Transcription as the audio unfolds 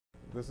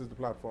This is the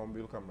platform.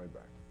 We'll come right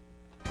back.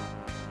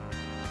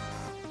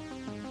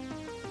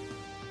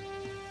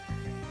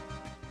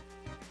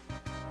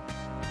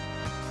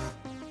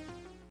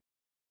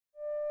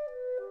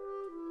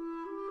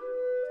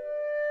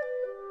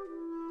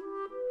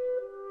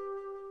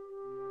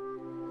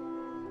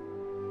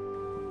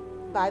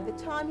 By the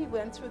time he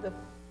went through the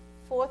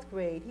 4th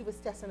grade, he was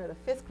testing at a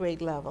 5th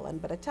grade level.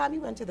 And by the time he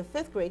went to the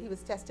 5th grade, he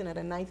was testing at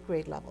a 9th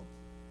grade level.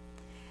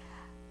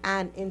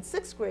 And in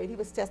 6th grade, he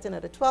was testing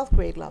at a 12th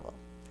grade level.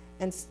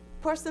 And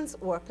persons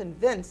were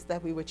convinced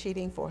that we were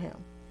cheating for him,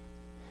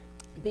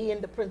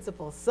 being the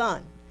principal's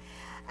son.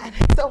 And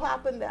it so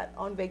happened that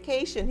on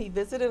vacation, he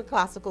visited a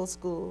classical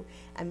school,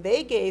 and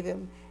they gave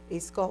him a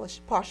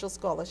scholarship, partial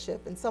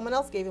scholarship, and someone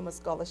else gave him a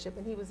scholarship,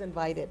 and he was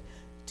invited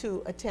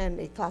to attend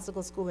a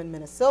classical school in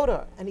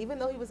Minnesota. And even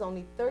though he was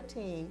only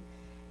 13,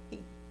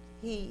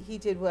 he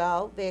did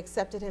well. They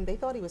accepted him. They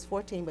thought he was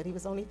 14, but he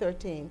was only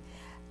 13.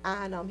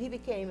 And he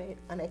became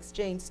an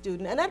exchange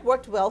student, and that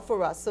worked well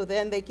for us, so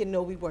then they can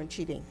know we weren't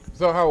cheating.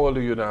 So how old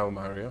are you now,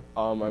 Mario?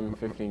 I'm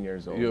 15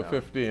 years old You're now.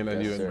 15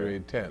 and Yes, you're in sir.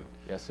 grade 10.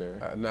 Yes,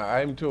 sir. Now,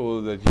 I'm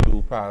told that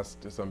you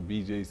passed some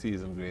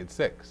BJCs in grade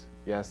 6.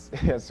 Yes,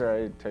 yes,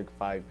 sir. I took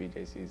 5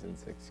 BJCs in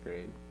 6th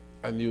grade.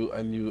 And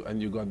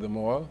you got them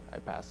all? I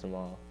passed them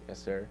all. Yes,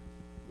 sir.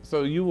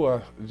 So you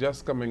were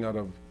just coming out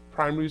of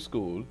primary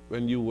school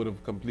when you would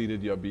have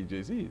completed your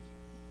BJCs?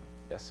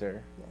 Yes,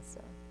 sir. Yes,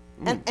 sir.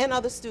 And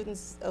other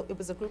students, it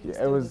was a group of Yeah, it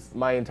students. was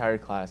my entire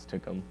class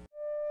took them.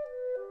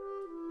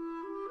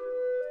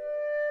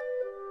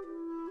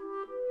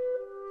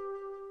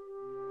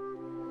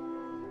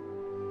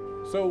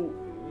 So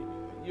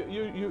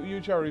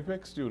you cherry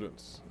pick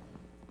students.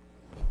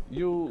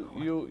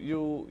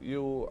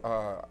 You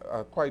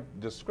are quite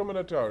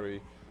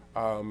discriminatory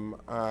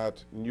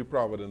at New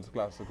Providence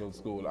Classical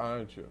School,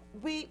 aren't you?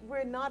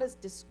 We're not as,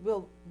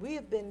 well, we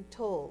have been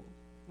told,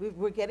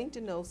 we're getting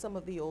to know some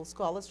of the old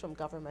scholars from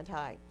Government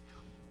High,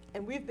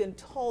 and we've been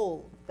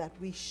told that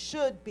we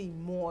should be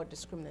more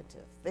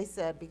discriminative. They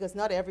said, because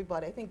not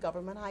everybody, I think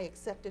Government High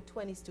accepted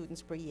 20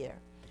 students per year,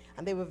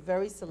 and they were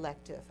very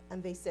selective,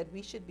 and they said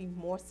we should be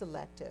more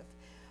selective.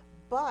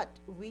 But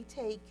we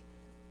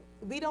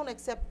don't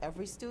accept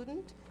every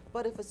student,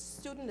 but if a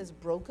student is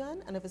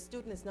broken and if a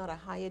student is not a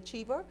high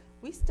achiever,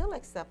 we still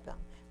accept them.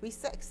 We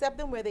accept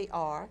them where they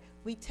are.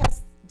 We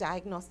test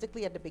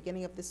diagnostically at the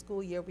beginning of the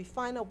school year. We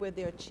find out where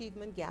their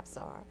achievement gaps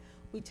are.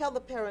 We tell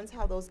the parents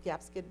how those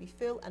gaps can be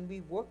filled, and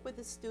we work with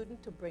the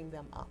student to bring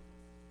them up.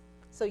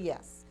 So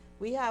yes,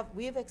 we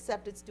have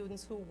accepted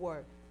students who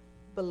were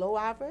below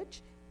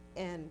average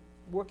and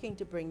working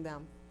to bring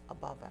them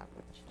above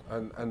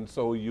average. And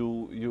so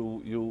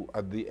you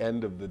at the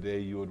end of the day,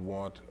 you would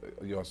want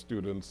your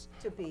students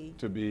to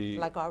be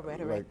like our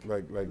rhetoric,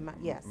 like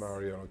yes.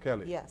 Mario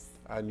Kelly. Yes.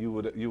 And you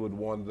would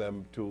want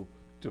them to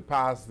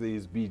pass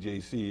these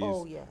BJCs.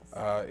 Oh, yes.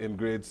 In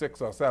grade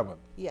 6 or 7.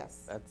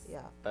 Yes.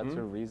 That's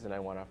the reason I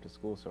went off to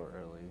school so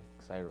early,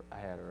 because I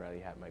had already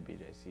had my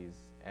BJCs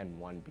and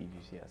 1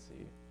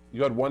 BGCSE.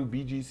 You had 1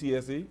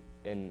 BGCSE?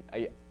 And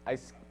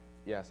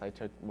yes, I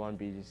took 1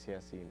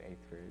 BGCSE in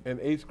 8th grade. In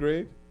 8th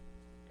grade?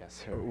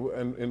 Yes, sir.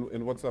 And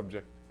in what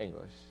subject?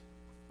 English.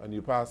 And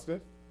you passed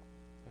it?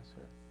 Yes,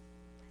 sir.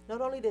 Not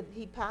only did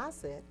he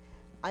pass it,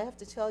 I have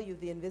to tell you,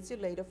 the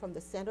invigilator from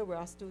the center where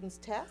our students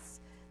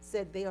test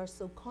said they are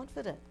so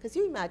confident. Because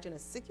you imagine a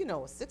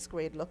 6th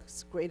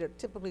grader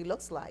typically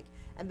looks like,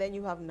 and then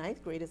you have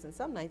 9th graders, and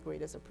some 9th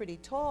graders are pretty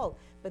tall,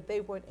 but they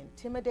weren't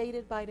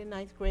intimidated by the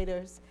 9th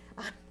graders.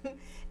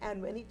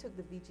 And when he took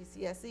the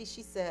BGCSE,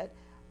 she said,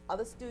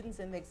 other students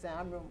in the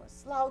exam room are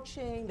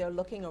slouching, they're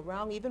looking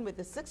around, even with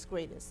the 6th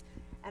graders.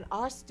 And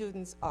our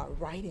students are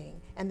writing,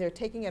 and they're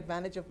taking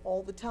advantage of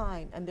all the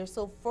time, and they're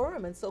so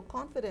firm and so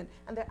confident,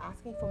 and they're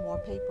asking for more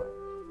paper.